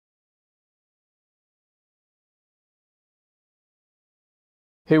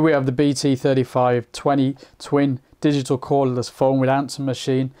Here we have the BT3520 twin digital cordless phone with answer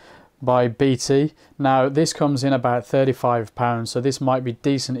machine by BT. Now this comes in about £35, so this might be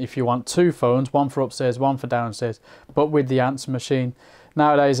decent if you want two phones, one for upstairs, one for downstairs, but with the answer machine.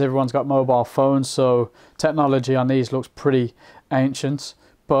 Nowadays everyone's got mobile phones, so technology on these looks pretty ancient,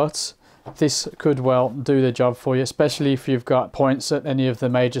 but this could well do the job for you, especially if you've got points at any of the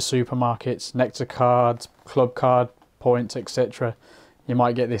major supermarkets, Nectar cards, Club card points, etc. You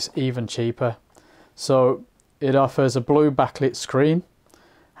might get this even cheaper. So it offers a blue backlit screen,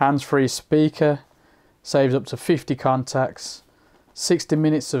 hands-free speaker, saves up to 50 contacts, 60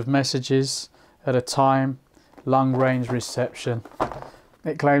 minutes of messages at a time, long range reception.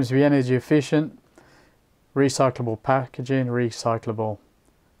 It claims to be energy efficient, recyclable packaging, recyclable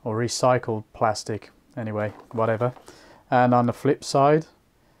or recycled plastic, anyway, whatever. And on the flip side,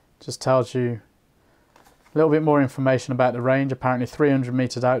 just tells you a little bit more information about the range. Apparently 300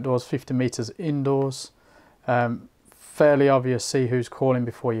 meters outdoors, 50 meters indoors. Fairly obvious, see who's calling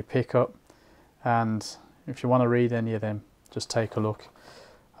before you pick up, and if you want to read any of them, just take a look.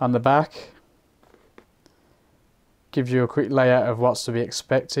 On the back, gives you a quick layout of what's to be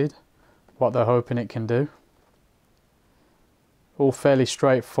expected, what they're hoping it can do. All fairly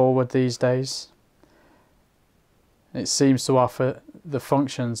straightforward these days. It seems to offer the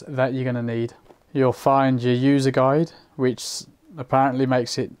functions that you're going to need. You'll find your user guide, which apparently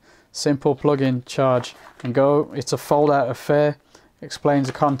makes it simple, plug in, charge and go. It's a fold out affair, explains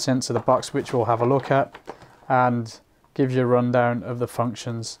the contents of the box, which we'll have a look at, and gives you a rundown of the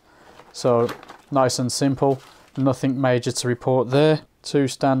functions. So nice and simple, nothing major to report there. Two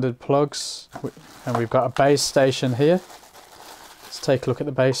standard plugs, and we've got a base station here. Let's take a look at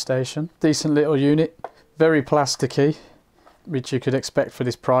the base station. Decent little unit, very plasticky, which you could expect for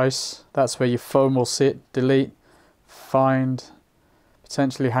this price. That's where your phone will sit, delete, find,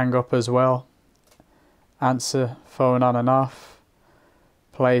 potentially hang up as well, answer phone on and off,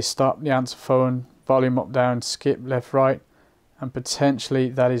 play, stop the answer phone, volume up, down, skip, left, right, and potentially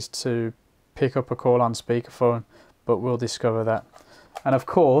that is to pick up a call on speakerphone, but we'll discover that. And of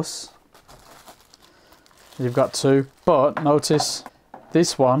course you've got two, but notice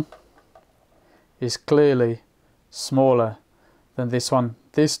this one is clearly smaller than this one.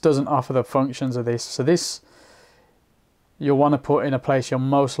 This doesn't offer the functions of this, so this you'll want to put in a place you're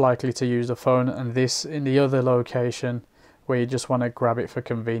most likely to use the phone, and this in the other location where you just want to grab it for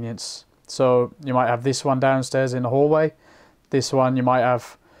convenience. So you might have this one downstairs in the hallway, this one you might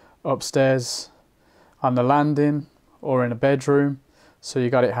have upstairs on the landing or in a bedroom, so you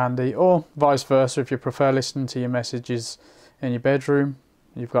got it handy, or vice versa. If you prefer listening to your messages in your bedroom,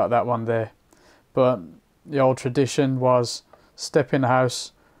 you've got that one there. But the old tradition was step in the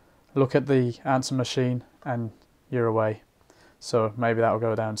house, look at the answer machine, and you're away. So maybe that'll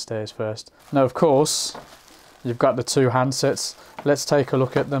go downstairs first. Now of course you've got the two handsets. Let's take a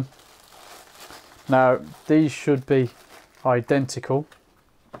look at them. Now these should be identical.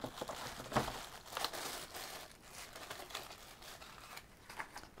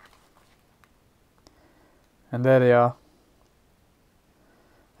 And there they are.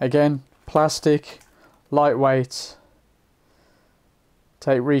 Again, plastic, lightweight,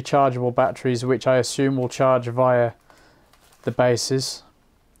 take rechargeable batteries, which I assume will charge via the bases.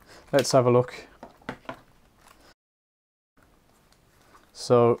 Let's have a look.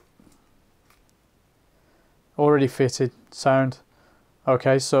 So already fitted, sound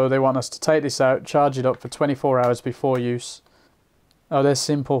okay. So they want us to take this out, charge it up for 24 hours before use. Oh, they're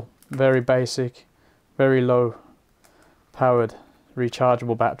simple, very basic, very low powered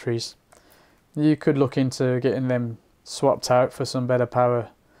rechargeable batteries. You could look into getting them swapped out for some better power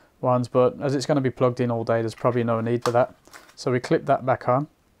ones, but as it's going to be plugged in all day, there's probably no need for that. So we clip that back on.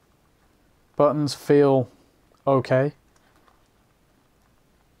 Buttons feel okay,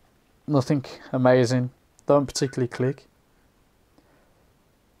 nothing amazing, don't particularly click.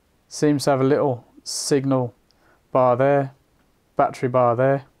 Seems to have a little signal bar there, battery bar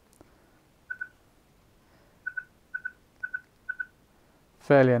there.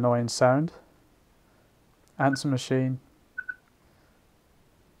 Fairly annoying sound. Answer machine.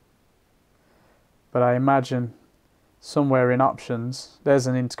 But I imagine somewhere in options there's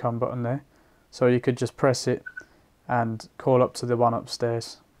an intercom button there, so you could just press it and call up to the one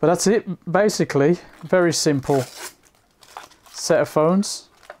upstairs. But that's it basically. Very simple set of phones,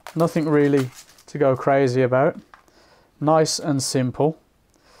 nothing really to go crazy about. Nice and simple.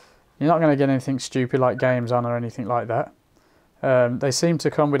 You're not going to get anything stupid like games on or anything like that. They seem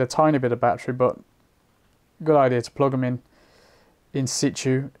to come with a tiny bit of battery, but good idea to plug them in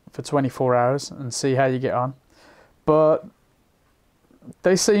situ for 24 hours and see how you get on. But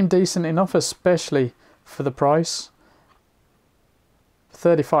they seem decent enough, especially for the price.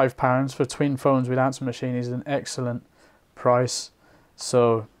 £35 for twin phones with answer machine is an excellent price,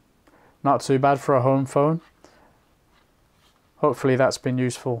 so not too bad for a home phone. Hopefully that's been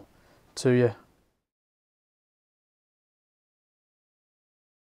useful to you.